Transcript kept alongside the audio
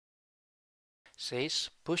This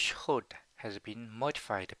Bosch hood has been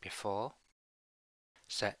modified before.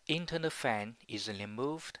 The internal fan is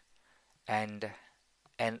removed and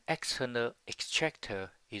an external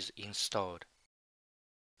extractor is installed.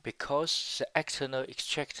 Because the external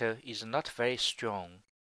extractor is not very strong,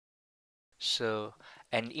 so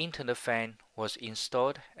an internal fan was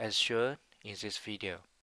installed as shown in this video.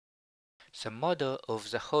 The model of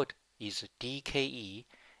the hood is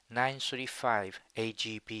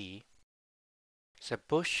DKE935AGB. The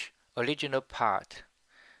Bosch original part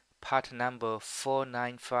number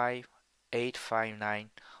 495859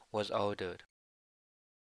 was ordered.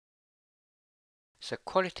 The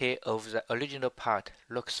quality of the original part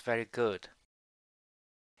looks very good.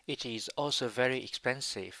 It is also very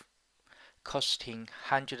expensive, costing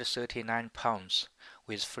 £139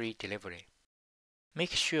 with free delivery.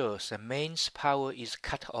 Make sure the mains power is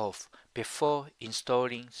cut off before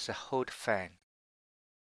installing the hood fan.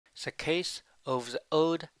 The case of the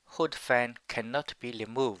old hood fan cannot be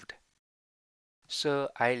removed, so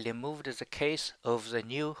I removed the case of the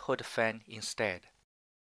new hood fan instead.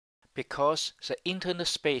 Because the internal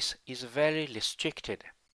space is very restricted,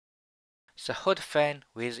 the hood fan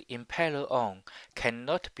with impeller on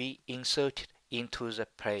cannot be inserted into the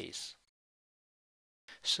place.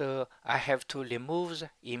 So I have to remove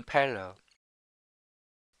the impeller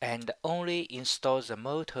and only install the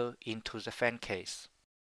motor into the fan case.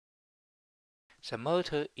 The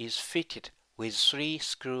motor is fitted with 3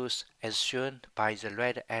 screws as shown by the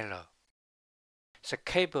red arrow. The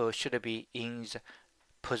cable should be in the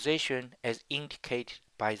position as indicated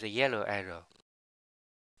by the yellow arrow.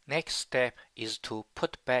 Next step is to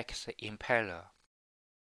put back the impeller.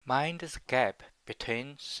 Mind the gap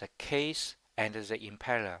between the case and the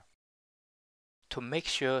impeller. To make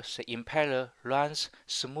sure the impeller runs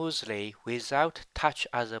smoothly without touch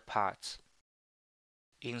other parts,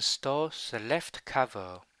 install the left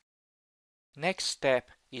cover. Next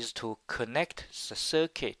step is to connect the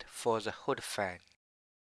circuit for the hood fan.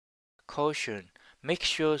 Caution: make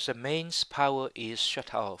sure the mains power is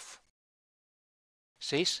shut off.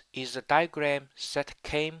 This is the diagram that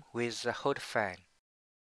came with the hood fan.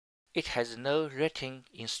 It has no written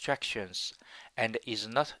instructions and is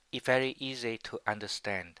not very easy to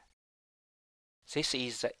understand. This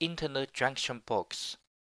is the internal junction box.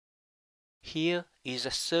 Here is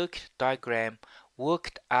a circuit diagram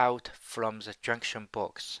worked out from the junction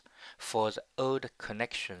box for the old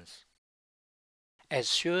connections.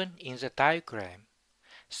 As shown in the diagram,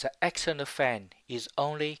 the external fan is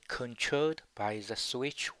only controlled by the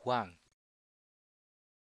switch 1.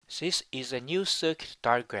 This is a new circuit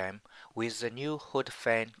diagram with the new hood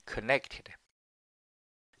fan connected.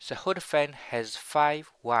 The hood fan has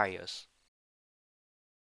 5 wires.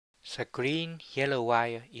 The green-yellow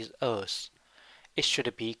wire is earth. It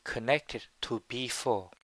should be connected to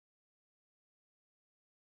B4.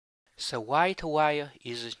 The white wire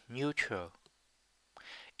is neutral.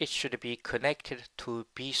 It should be connected to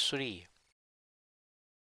B3.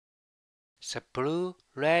 The blue,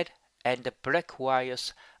 red, and black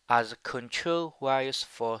wires are the control wires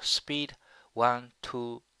for speed 1,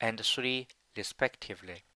 2, and 3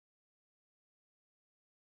 respectively.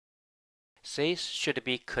 These should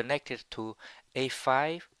be connected to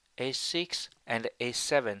A5, A6, and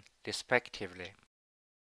A7 respectively.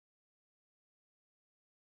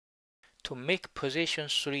 To make position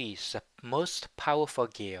 3 the most powerful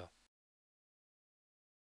gear,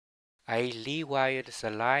 I rewired the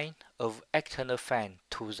line of external fan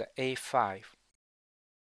to the A5.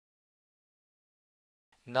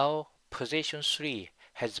 Now position 3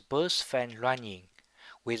 has both fans running,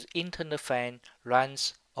 with internal fan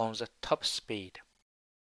runs on the top speed.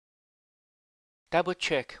 Double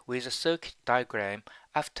check with the circuit diagram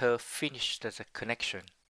after finished the connection.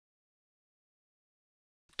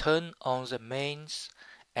 Turn on the mains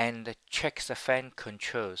and check the fan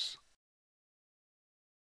controls.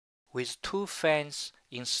 With 2 fans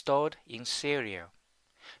installed in serial,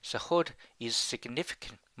 the hood is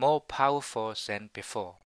significantly more powerful than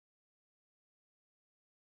before.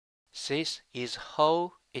 This is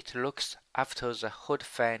how it looks after the hood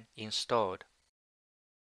fan installed.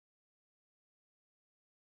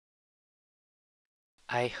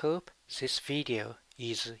 I hope this video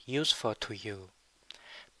is useful to you.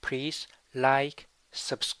 Please like,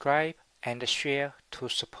 subscribe, and share to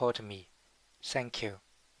support me. Thank you.